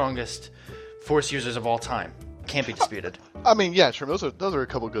of the strongest Force users of all time. Can't be disputed. I mean, yeah, sure. Those are a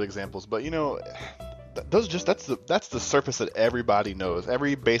couple of good examples, but that's the surface that everybody knows.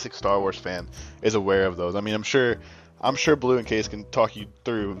 Every basic Star Wars fan is aware of those. I mean, I'm sure Blue and Case can talk you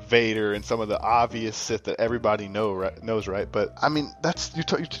through Vader and some of the obvious Sith that everybody knows, right? But I mean,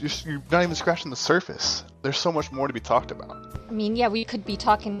 you're not even scratching the surface. There's so much more to be talked about. I mean, yeah, we could be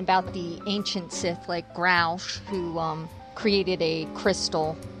talking about the ancient Sith like Graush, who created a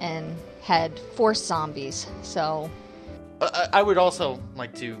crystal and had Force zombies. So I would also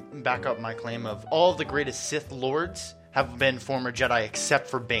like to back up my claim of all of the greatest Sith Lords have been former Jedi except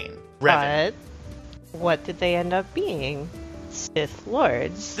for Bane. Revan. But what did they end up being? Sith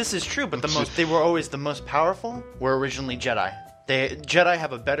Lords. This is true, but they were always the most powerful were originally Jedi. Jedi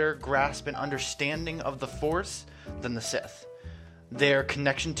have a better grasp and understanding of the Force than the Sith. Their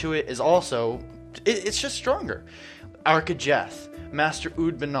connection to it is also, it's just stronger. Arca Jeth, Master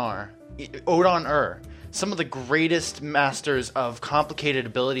Ood Banar, Odan some of the greatest masters of complicated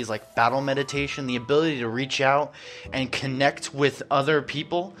abilities like battle meditation, the ability to reach out and connect with other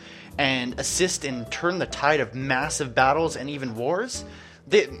people and assist and turn the tide of massive battles and even wars.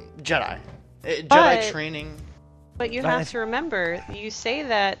 Jedi training. But you have to remember, you say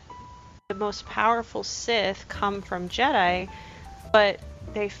that the most powerful Sith come from Jedi, but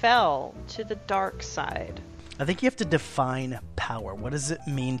they fell to the dark side. I think you have to define power. What does it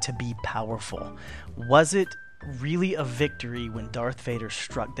mean to be powerful? Was it really a victory when Darth Vader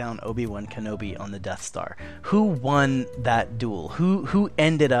struck down Obi-Wan Kenobi on the Death Star? Who won that duel? Who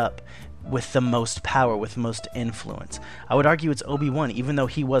ended up with the most power, with most influence? I would argue it's Obi-Wan, even though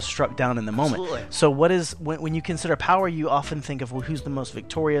he was struck down in the moment. Absolutely. So what is, when you consider power, you often think of, well, who's the most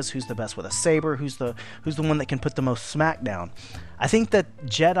victorious, who's the best with a saber, who's the one that can put the most smack down. I think that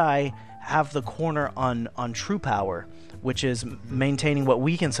Jedi have the corner on true power, which is maintaining what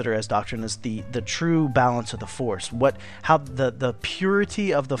we consider as doctrine as the true balance of the Force. How the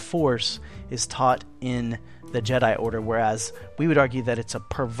purity of the Force is taught in the Jedi Order, whereas we would argue that it's a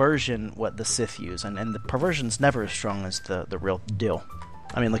perversion what the Sith use, and the perversion's never as strong as the real deal.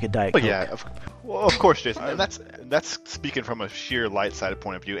 I mean, look at Diet Coke. Yeah, of course, Jason, and that's speaking from a sheer light side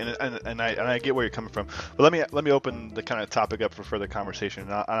point of view, and I get where you're coming from. But let me open the kind of topic up for further conversation,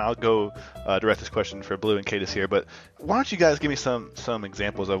 and I'll go direct this question for Blue and Cadis here. But why don't you guys give me some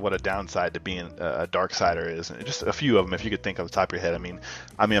examples of what a downside to being a dark sider is, and just a few of them if you could think off the top of your head. I mean,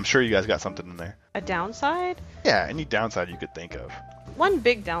 I'm sure you guys got something in there. A downside? Yeah, any downside you could think of. One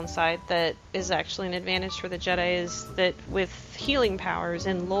big downside that is actually an advantage for the Jedi is that with healing powers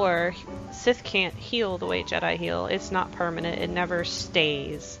in lore, Sith can't heal the way Jedi heal. It's not permanent. It never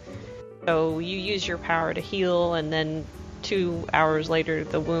stays. So you use your power to heal, and then 2 hours later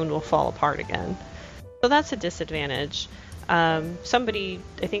the wound will fall apart again. So that's a disadvantage. Somebody,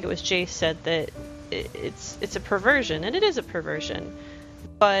 I think it was Jace, said that it's a perversion, and it is a perversion.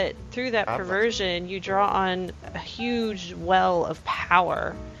 But through that perversion, you draw on a huge well of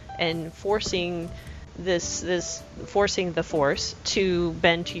power and forcing the Force to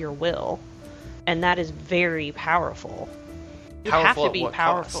bend to your will, and that is very powerful. You have to be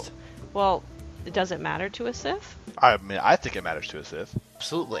powerful. Well, it doesn't matter to a Sith. I mean, I think it matters to a Sith.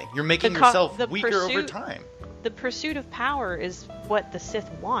 Absolutely, you're making yourself weaker over time. The pursuit of power is what the Sith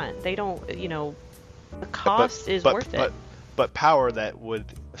want. They don't, the cost is worth it. But power that would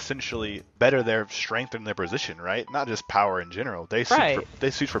essentially better their strength and their position, right? Not just power in general. They seek Right.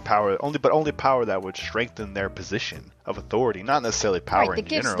 they seek for power only power that would strengthen their position of authority, not necessarily power Right, in that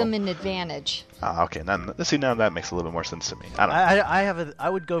gives general. them an advantage. Okay, now that makes a little bit more sense to me. I don't know. I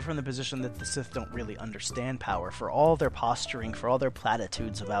would go from the position that the Sith don't really understand power. For all their posturing, for all their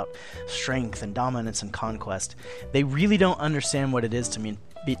platitudes about strength and dominance and conquest, they really don't understand what it is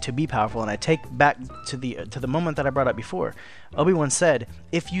to be powerful. And I take back to the moment that I brought up before. Obi-Wan said,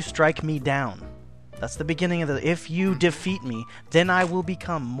 "If you strike me down," that's the beginning of if you defeat me, then I will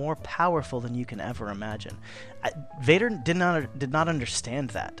become more powerful than you can ever imagine. Vader did not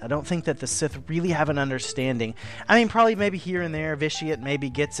understand that. I don't think that the Sith really have an understanding. I mean, probably maybe here and there, Vitiate maybe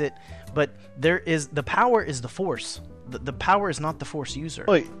gets it, but the power is the Force. The power is not the Force user.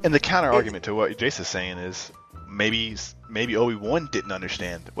 Well, and the counter argument to what Jace is saying is maybe Obi-Wan didn't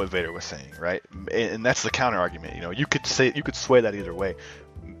understand what Vader was saying, right? And that's the counter argument. You could sway that either way.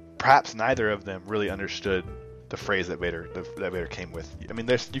 Perhaps neither of them really understood the phrase that Vader came with. I mean,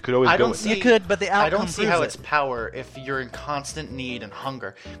 you could always go with that. You could, but the outcome I don't see how proves it's power if you're in constant need and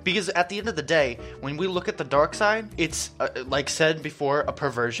hunger. Because at the end of the day, when we look at the dark side, it's, like said before, a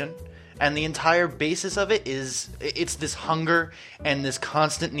perversion. And the entire basis of it it's this hunger and this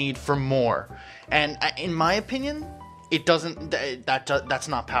constant need for more. And in my opinion, it doesn't. That's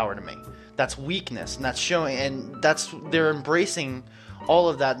not power to me. That's weakness, and that's showing. And they're embracing all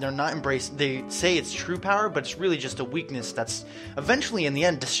of that. They're not embracing. They say it's true power, but it's really just a weakness that's eventually, in the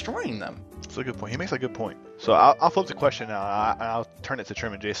end, destroying them. That's a good point. He makes a good point. So I'll flip the question now. I'll turn it to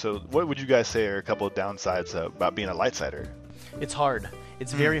Trim and Jay. So what would you guys say are a couple of downsides about being a lightsider? It's hard.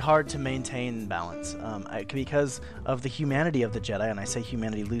 It's very hard to maintain balance because of the humanity of the Jedi, and I say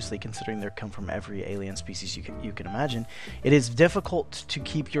humanity loosely considering they come from every alien species you can imagine. It is difficult to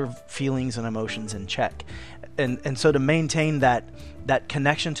keep your feelings and emotions in check. And so to maintain that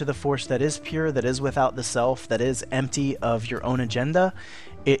connection to the Force that is pure, that is without the self, that is empty of your own agenda,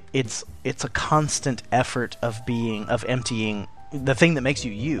 it's a constant effort of emptying the thing that makes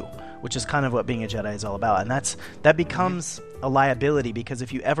you, which is kind of what being a Jedi is all about. And that becomes a liability, because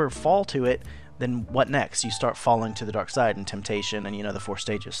if you ever fall to it, then what next? You start falling to the dark side, and temptation and the 4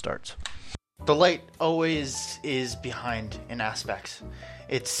 stages starts. The light always is behind in aspects.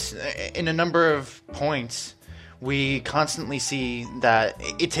 It's in a number of points. We constantly see that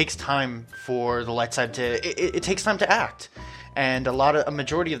it takes time for the light side to. It takes time to act, and a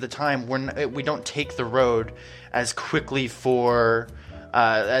majority of the time we don't take the road as quickly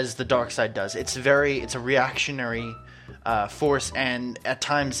as the dark side does. It's a reactionary force, and at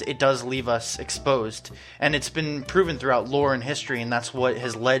times it does leave us exposed. And it's been proven throughout lore and history, and that's what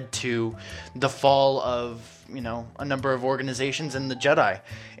has led to the fall of a number of organizations in the Jedi.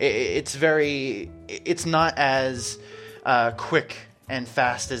 It's not as quick and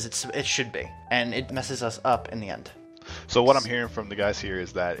fast as it should be, and it messes us up in the end. So what I'm hearing from the guys here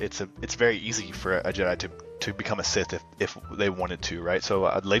is that it's very easy for a Jedi to become a Sith if they wanted to, right?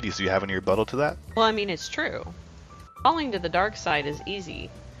 So ladies, do you have any rebuttal to that? Well, I mean, it's true. Falling to the dark side is easy.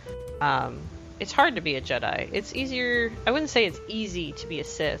 It's hard to be a Jedi. It's easier. I wouldn't say it's easy to be a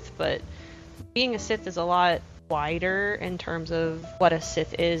Sith, but being a Sith is a lot wider in terms of what a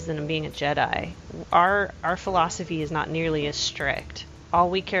Sith is than being a Jedi. Our philosophy is not nearly as strict. All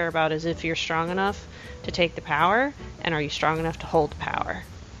we care about is if you're strong enough to take the power, and are you strong enough to hold the power.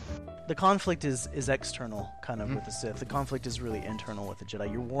 The conflict is external, kind of, with the Sith. The conflict is really internal with the Jedi.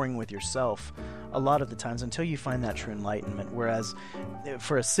 You're warring with yourself a lot of the times until you find that true enlightenment. Whereas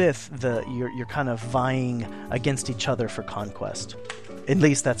for a Sith, you're kind of vying against each other for conquest. At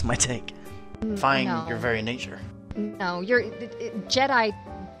least that's my take. Vying your very nature. No, Jedi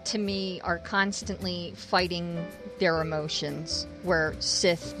to me are constantly fighting their emotions, where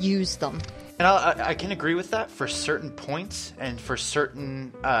Sith use them. And I can agree with that for certain points and for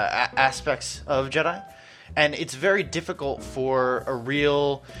certain aspects of Jedi. And it's very difficult for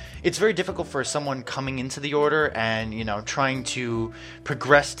someone coming into the Order and, trying to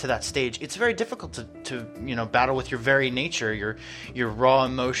progress to that stage. It's very difficult to battle with your very nature, your raw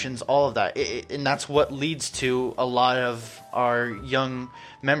emotions, all of that. And that's what leads to a lot of our young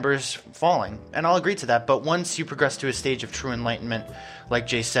members falling. And I'll agree to that. But once you progress to a stage of true enlightenment, like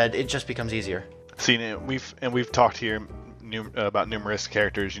Jay said, it just becomes easier. See, we've talked here about numerous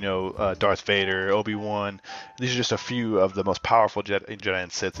characters, Darth Vader, Obi-Wan. These are just a few of the most powerful Jedi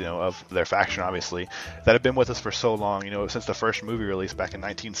and Sith, of their faction, obviously, that have been with us for so long, since the first movie released back in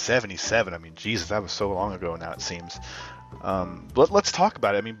 1977. I mean, Jesus, that was so long ago now, it seems. Let's talk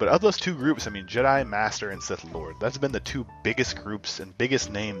about it. But of those two groups, Jedi Master and Sith Lord, that's been the two biggest groups and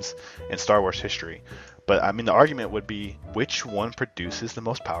biggest names in Star Wars history. But I mean, the argument would be, which one produces the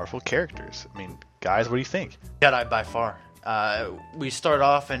most powerful characters? I mean, guys, what do you think? Jedi by far. We start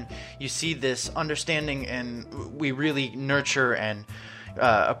off and you see this understanding, and we really nurture and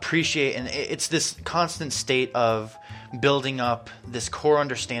appreciate, and it's this constant state of building up this core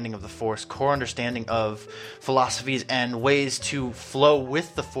understanding of the Force, core understanding of philosophies and ways to flow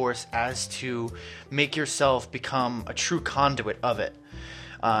with the Force as to make yourself become a true conduit of it.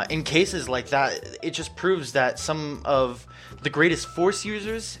 In cases like that, it just proves that some of the greatest Force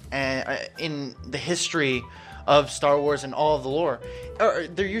users in the history of Star Wars and all of the lore,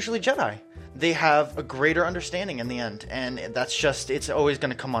 they're usually Jedi. They have a greater understanding in the end, and that's just, it's always going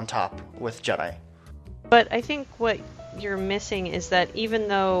to come on top with Jedi. But I think what you're missing is that even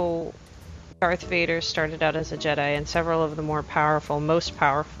though Darth Vader started out as a Jedi, and several of the more powerful, most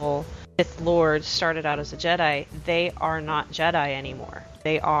powerful Sith Lords started out as a Jedi, they are not Jedi anymore.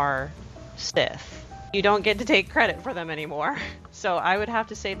 They are Sith. You don't get to take credit for them anymore. So I would have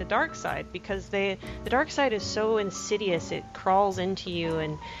to say the dark side, because the dark side is so insidious. It crawls into you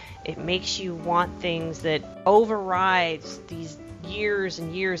and it makes you want things that overrides these years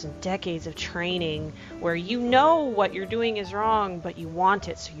and years and decades of training where you know what you're doing is wrong, but you want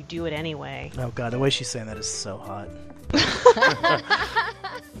it, so you do it anyway. Oh god, the way she's saying that is so hot.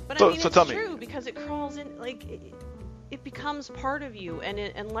 But So- I mean, so it's tell me. true, because it crawls in, like, it becomes part of you, and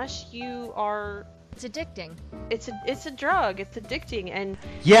unless you are... It's addicting. It's a drug. It's addicting, and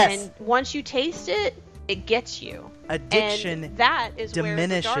Yes. and once you taste it, it gets you. Addiction and that is where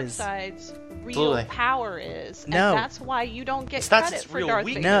the dark diminishes. side's real Absolutely. power is, and No. that's why you don't get That's credit its for real Darth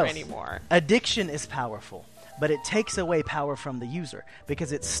weakness. Vader No. anymore. Addiction is powerful, but it takes away power from the user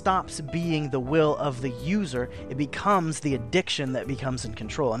because it stops being the will of the user. It becomes the addiction that becomes in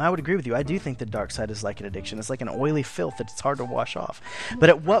control. And I would agree with you. I do think the dark side is like an addiction. It's like an oily filth that it's hard to wash off. But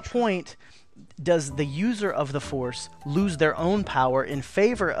at what point does the user of the Force lose their own power in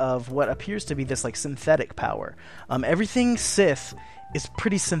favor of what appears to be this like synthetic power? Everything Sith is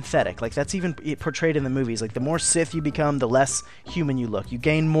pretty synthetic. Like, that's even portrayed in the movies. Like, the more Sith you become, the less human you look. You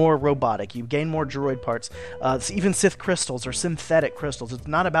gain more robotic. You gain more droid parts. Even Sith crystals are synthetic crystals. It's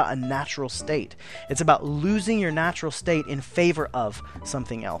not about a natural state. It's about losing your natural state in favor of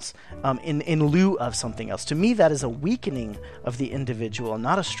something else, in lieu of something else. To me, that is a weakening of the individual,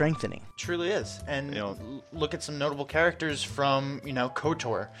 not a strengthening. Truly is. And You know- look at some notable characters from,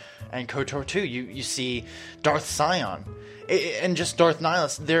 KOTOR and KOTOR 2. You see Darth Sion and just Darth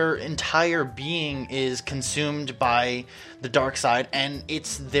Nihilus. Their entire being is consumed by the dark side, and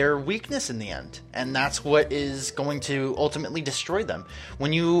it's their weakness in the end. And that's what is going to ultimately destroy them.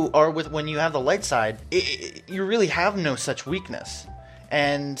 When you have the light side, you really have no such weakness.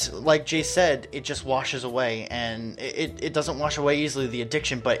 And like Jay said, it just washes away, and it doesn't wash away easily the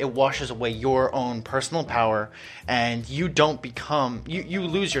addiction, but it washes away your own personal power, and you don't become, you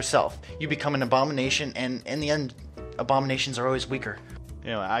lose yourself. You become an abomination, and in the end, abominations are always weaker.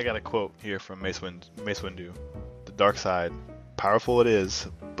 I got a quote here from Mace Windu. The dark side, powerful it is,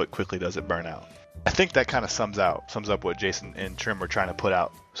 but quickly does it burn out. I think that kind of sums up what Jason and Trim were trying to put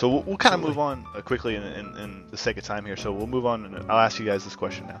out. So we'll kind of move on quickly in the sake of time here. So we'll move on, and I'll ask you guys this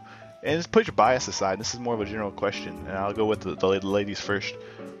question now. And just put your bias aside. This is more of a general question, and I'll go with the ladies first.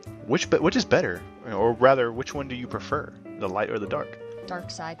 Which is better, or rather, which one do you prefer, the light or the dark?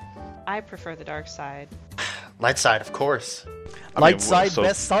 Dark side. I prefer the dark side. Light side, of course. Light side,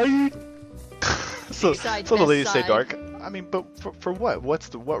 best side. So side, the best ladies say side. dark. I mean, but for what?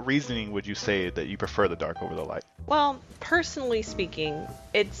 What reasoning would you say that you prefer the dark over the light? Well, personally speaking,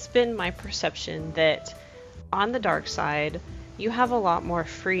 it's been my perception that on the dark side, you have a lot more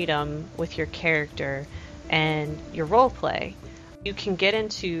freedom with your character and your role play. You can get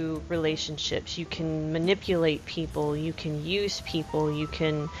into relationships, you can manipulate people, you can use people, you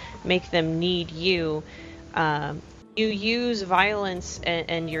can make them need you. You use violence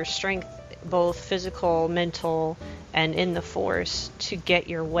and your strength, both physical, mental, and in the Force, to get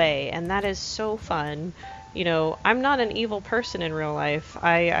your way, and that is so fun. I'm not an evil person in real life.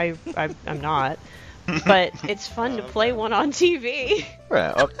 I'm not, but it's fun to play one on TV.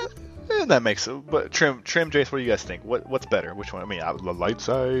 Right. That makes it. But Trim, Jace, what do you guys think? What's better? Which one? I mean, the light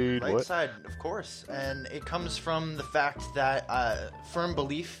side. Light What? side, of course. And it comes from the fact that firm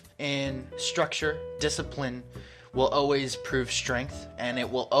belief in structure, discipline, will always prove strength, and it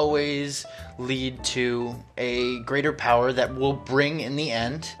will always lead to a greater power that will bring, in the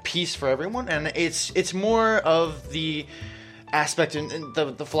end, peace for everyone. And it's more of the aspect and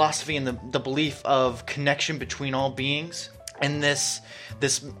the philosophy and the belief of connection between all beings. and this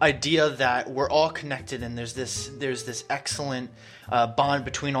idea that we're all connected, and there's this excellent bond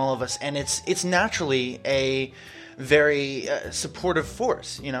between all of us, and it's naturally a very supportive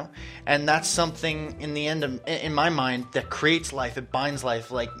force, you know, and that's something in the end in my mind that creates life. It binds life,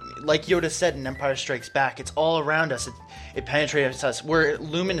 like Yoda said in Empire Strikes Back. It's all around us. It penetrates us. We're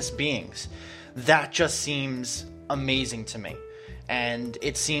luminous beings. That just seems amazing to me, and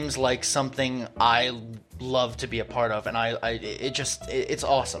it seems like something I love to be a part of, and it's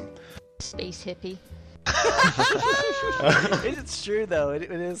awesome. Space hippie. It's true though. It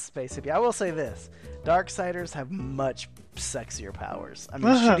is space hippie. I will say this: Darksiders have much sexier powers. I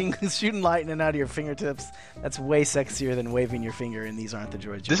mean, shooting lightning out of your fingertips—that's way sexier than waving your finger. And these aren't the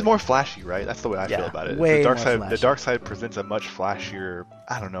droids. This is more flashy, right? That's the way I feel about it. Way the dark side presents a much flashier,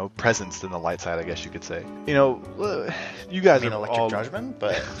 I don't know, presence than the light side, I guess you could say. You know, you guys are Electric all Judgment,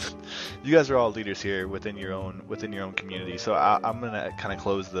 but you guys are all leaders here within your own community. So I'm gonna kind of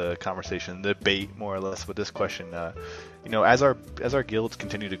close the conversation, the debate, more or less, with this question. You know, as our guilds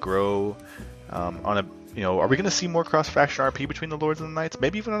continue to grow, are we going to see more cross-faction RP between the Lords and the Knights?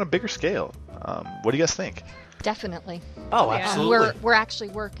 Maybe even on a bigger scale. What do you guys think? Definitely. Oh, absolutely. We're actually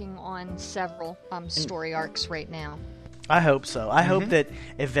working on several story arcs right now. I hope so. I hope that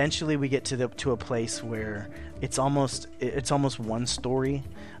eventually we get to a place where it's almost one story.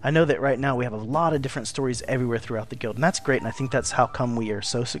 I know that right now we have a lot of different stories everywhere throughout the guild, and that's great, and I think that's how come we are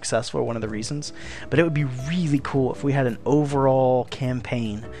so successful, one of the reasons. But it would be really cool if we had an overall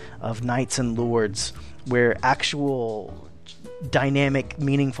campaign of Knights and Lords where actual dynamic,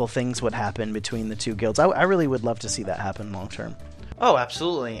 meaningful things would happen between the two guilds. I really would love to see that happen long term. Oh,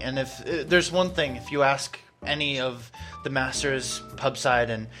 absolutely. And if there's one thing, if you ask any of the masters pub side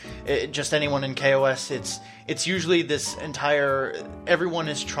and just anyone in KOS, it's usually this entire, everyone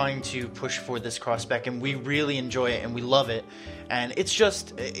is trying to push for this cross-spec, and we really enjoy it and we love it, and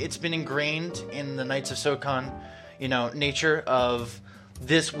it's been ingrained in the Knights of Sokon, you know, nature of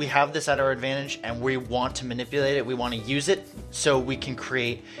this. We have this at our advantage, and we want to manipulate it. We want to use it so we can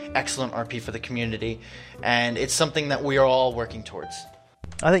create excellent RP for the community, and it's something that we are all working towards.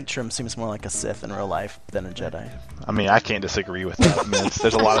 I think Trim seems more like a Sith in real life than a Jedi. I mean, I can't disagree with that. I mean,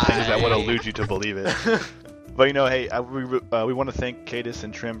 there's a lot of things that would elude you to believe it. But, you know, hey, we want to thank Cadis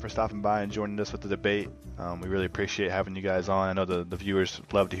and Trim for stopping by and joining us with the debate. We really appreciate having you guys on. I know the viewers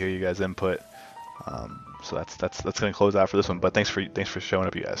love to hear you guys' input. So that's going to close out for this one. But thanks for showing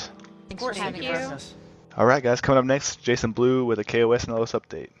up, you guys. Thanks for having us. All right, guys. Coming up next, Jason Blue with a KOS and LOS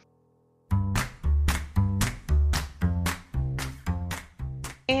update.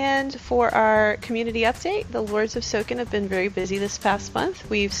 And for our community update, the Lords of Soken have been very busy this past month.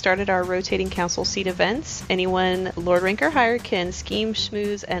 We've started our rotating council seat events. Anyone Lord rank or higher can scheme,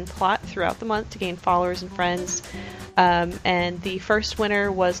 schmooze, and plot throughout the month to gain followers and friends. And the first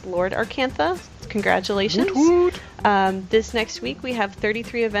winner was Lord Arcantha. Congratulations. Woot woot. This next week we have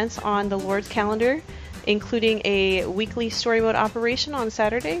 33 events on the Lord's calendar, including a weekly story mode operation on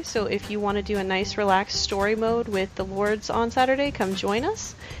Saturday. So if you want to do a nice relaxed story mode with the Lords on Saturday, come join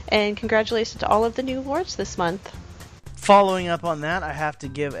us. And congratulations to all of the new Lords this month. Following up on that, I have to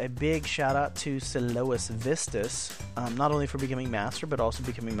give a big shout out to Silois Vistus, not only for becoming Master, but also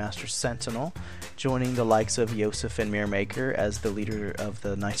becoming Master Sentinel, joining the likes of Yosef and Mirrormaker as the leader of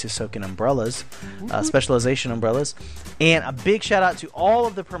the Knights of Soken Umbrellas, Specialization Umbrellas. And a big shout out to all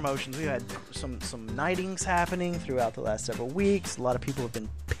of the promotions. We've had some knightings happening throughout the last several weeks. A lot of people have been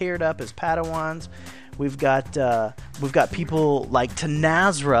paired up as Padawans. We've got people like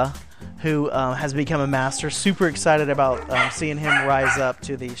Tanazra, who has become a master. Super excited about seeing him rise up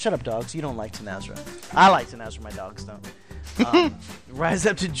to the... Shut up, dogs. You don't like Tanazra. I like Tanazra. My dogs don't. Rise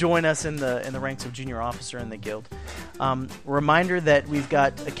up to join us in the ranks of junior officer in the guild. Reminder that we've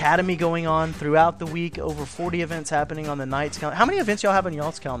got Academy going on throughout the week. Over 40 events happening on the Knights calendar. How many events y'all have on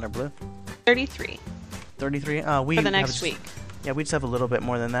y'all's calendar, Blue? 33. 33? For the next week. Yeah, we just have a little bit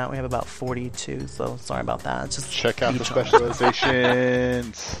more than that. We have about 42, so sorry about that. It's just check out the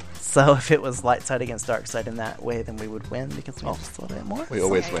specializations. So if it was light side against dark side in that way, then we would win because we just a little bit more. We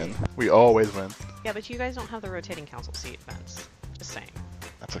always win. We always win. Yeah, but you guys don't have the rotating council seat events. Just saying.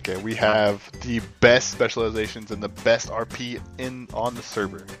 That's okay. We have the best specializations and the best RP on the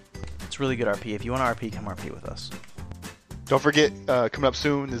server. It's really good RP. If you want RP, come RP with us. Don't forget, coming up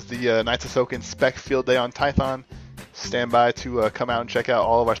soon is the Knights of Soken Spec Field Day on Tython. Stand by to come out and check out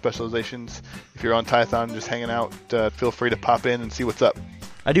all of our specializations. If you're on Tython just hanging out, feel free to pop in and see what's up.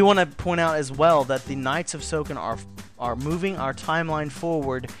 I do want to point out as well that the Knights of Soken are moving our timeline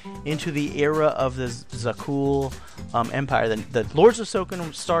forward into the era of the Zakul Empire. The Lords of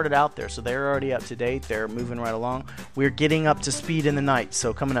Soken started out there, so they're already up to date. They're moving right along. We're getting up to speed in the night,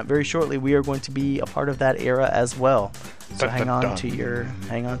 so coming up very shortly, we are going to be a part of that era as well. So hang on to your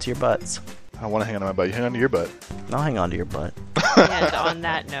butts. I don't want to hang on to my butt. You hang on to your butt. I'll hang on to your butt. And on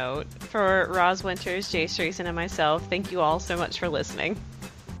that note, for Roz Winters, Jay Streisand, and myself, thank you all so much for listening.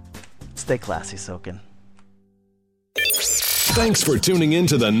 Stay classy, Soken. Thanks for tuning in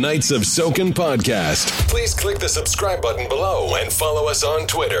to the Knights of Soken podcast. Please click the subscribe button below and follow us on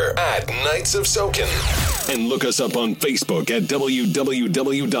Twitter at Knights of Soken. And look us up on Facebook at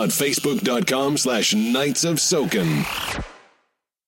www.facebook.com/Knights of Soken.